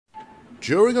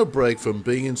During a break from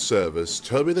being in service,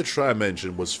 Toby the tram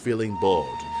engine was feeling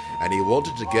bored, and he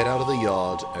wanted to get out of the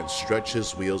yard and stretch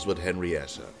his wheels with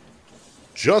Henrietta.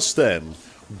 Just then,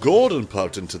 Gordon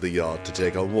popped into the yard to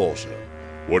take on water.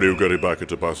 "When are you getting back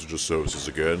into passenger services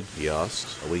again?" he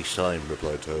asked. "A week's time,"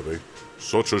 replied Toby.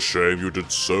 "Such a shame, you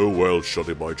did so well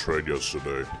shutting my train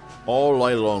yesterday." "All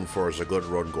I long for is a good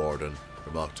run, Gordon,"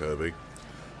 remarked Toby.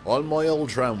 "On my old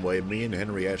tramway, me and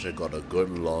Henrietta got a good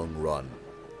long run.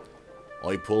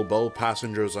 I pull both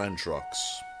passengers and trucks."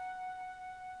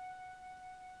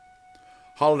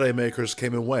 Holidaymakers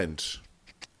came and went,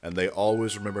 and they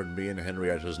always remembered me and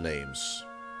Henrietta's names.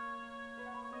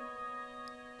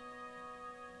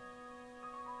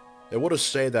 It would have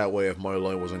stayed that way if my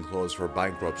line wasn't closed for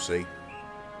bankruptcy.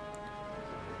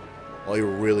 I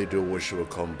really do wish it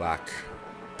would come back.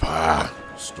 "Pah,"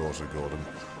 snorted Gordon.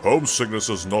 "Homesickness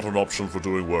is not an option for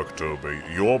doing work, Toby.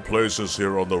 Your place is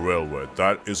here on the railway.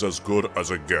 That is as good as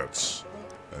it gets."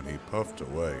 And he puffed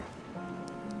away.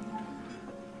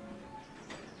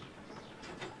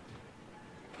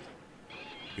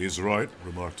 "He's right,"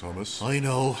 remarked Thomas. "I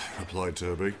know," replied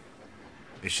Toby.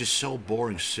 "It's just so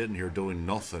boring sitting here doing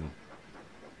nothing."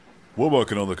 "We're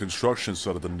working on the construction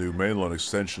side of the new mainline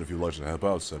extension if you'd like to help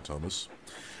out," said Thomas.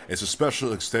 "It's a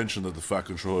special extension that the Fat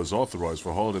Controller has authorized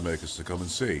for holidaymakers to come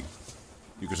and see.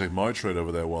 You can take my train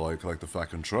over there while I collect the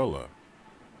Fat Controller."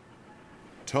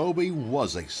 Toby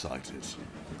was excited.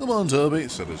 "Come on, Toby,"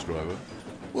 said his driver.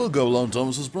 "We'll go along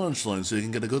Thomas's branch line so you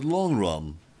can get a good long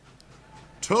run."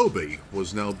 Toby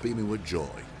was now beaming with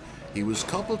joy. He was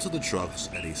coupled to the trucks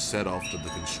and he set off to the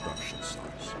construction site.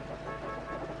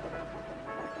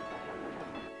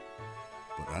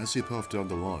 But as he puffed down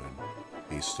the line,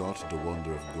 he started to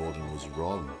wonder if Gordon was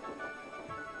wrong.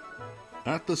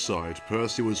 At the site,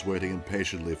 Percy was waiting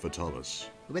impatiently for Thomas.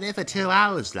 "We've been here for 2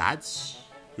 hours, lads."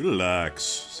 "Relax,"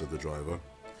 said the driver.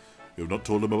 "You've not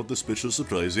told him about the special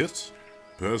surprise yet?"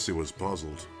 Percy was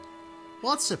puzzled.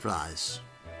 "What surprise?"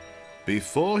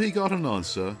 Before he got an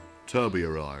answer, Toby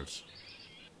arrived.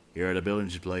 "Here are the building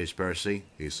supplies, Percy,"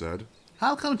 he said.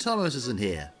 "How come Thomas isn't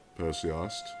here?" Percy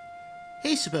asked.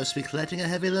 "He's supposed to be collecting a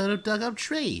heavy load of dug-up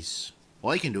trees."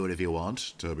 "I can do it if you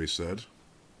want," Toby said.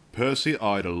 Percy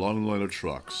eyed a long line of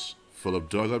trucks, full of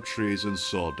dug-up trees and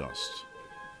sawdust.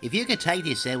 "If you could take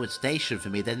this Edward station for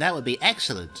me, then that would be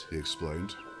excellent," he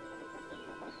explained.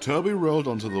 Toby rolled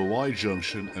onto the Y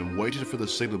junction and waited for the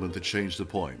signalman to change the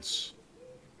points.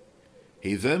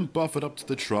 He then buffered up to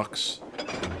the trucks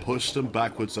and pushed them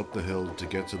backwards up the hill to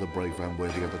get to the brake van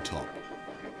waiting at the top.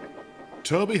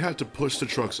 Toby had to push the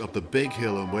trucks up the big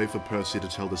hill and wait for Percy to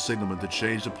tell the signalman to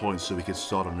change the points so he could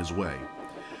start on his way.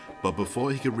 But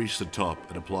before he could reach the top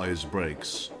and apply his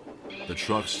brakes, the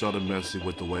truck started messing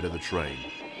with the weight of the train.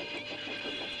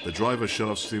 The driver shut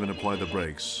off steam and applied the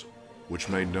brakes, which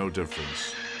made no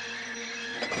difference.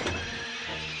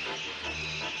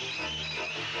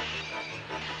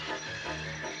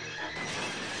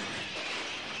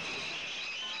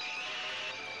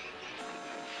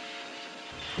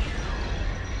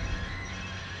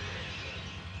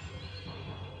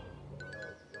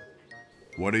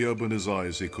 When he opened his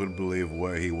eyes, he couldn't believe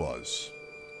where he was.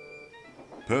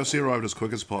 Percy arrived as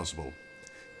quick as possible.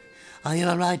 "Are you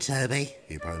all right, Toby?"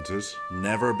 he panted.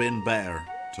 "Never been better,"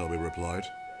 Toby replied.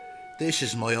 "This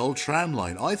is my old tram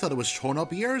line. I thought it was torn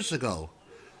up years ago.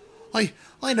 I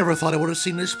never thought I would have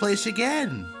seen this place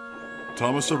again."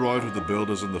 Thomas arrived with the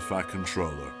builders and the Fat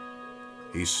Controller.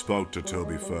 He spoke to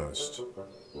Toby first.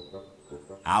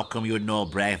 "How come you had no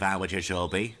brake van with you,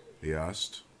 Toby?" he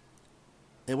asked.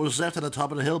 "It was left at the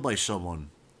top of the hill by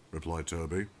someone," replied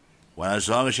Toby. "Well, as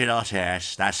long as you're not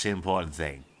hurt, that's the important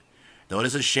thing. Though it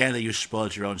is a shame that you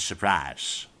spoiled your own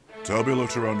surprise." Toby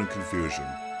looked around in confusion.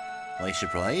 "My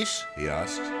surprise?" he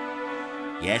asked.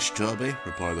 "Yes, Toby,"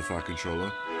 replied the Fat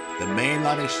Controller. "The main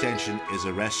line extension is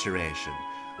a restoration.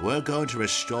 We're going to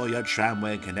restore your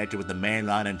tramway and connect it with the main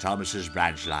line and Thomas's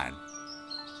branch line."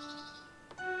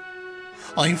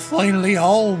 "I'm finally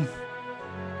home."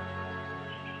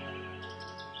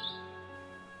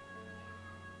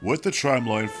 With the tram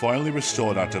line finally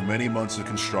restored after many months of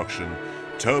construction,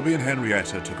 Toby and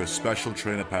Henrietta took a special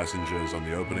train of passengers on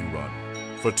the opening run.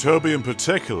 For Toby in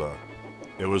particular,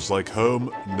 it was like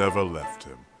home never left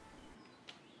him.